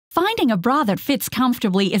Finding a bra that fits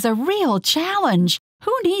comfortably is a real challenge.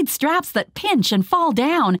 Who needs straps that pinch and fall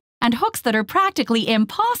down, and hooks that are practically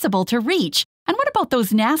impossible to reach? And what about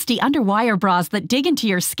those nasty underwire bras that dig into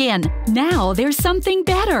your skin? Now there's something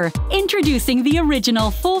better. Introducing the original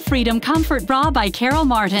Full Freedom Comfort Bra by Carole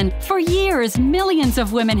Martin. For years, millions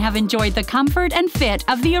of women have enjoyed the comfort and fit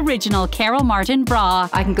of the original Carole Martin bra.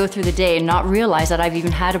 I can go through the day and not realize that I've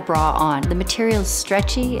even had a bra on. The material is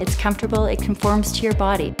stretchy, it's comfortable, it conforms to your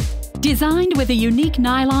body. Designed with a unique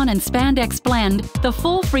nylon and spandex blend, the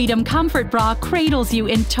Full Freedom Comfort Bra cradles you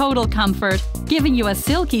in total comfort, giving you a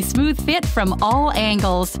silky smooth fit from all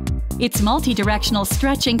angles. Its multi-directional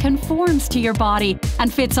stretching conforms to your body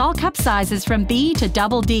and fits all cup sizes from B to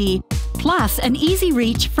double D. Plus, an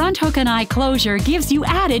easy-reach front hook and eye closure gives you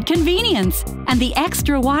added convenience. And the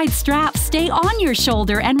extra-wide straps stay on your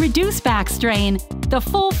shoulder and reduce back strain. The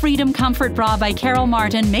Full Freedom Comfort Bra by Carole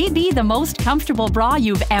Martin may be the most comfortable bra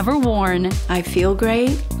you've ever worn. I feel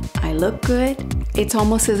great. I look good. It's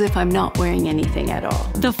almost as if I'm not wearing anything at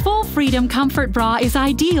all. The Full Freedom Comfort Bra is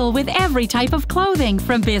ideal with every type of clothing,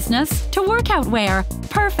 from business to workout wear.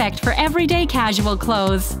 Perfect for everyday casual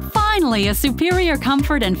clothes. Finally, a superior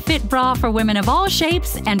comfort and fit bra for women of all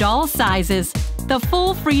shapes and all sizes. The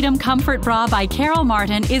Full Freedom Comfort Bra by Carole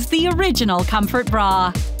Martin is the original comfort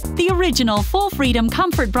bra. The original Full Freedom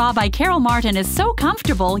Comfort Bra by Carole Martin is so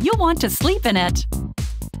comfortable you'll want to sleep in it.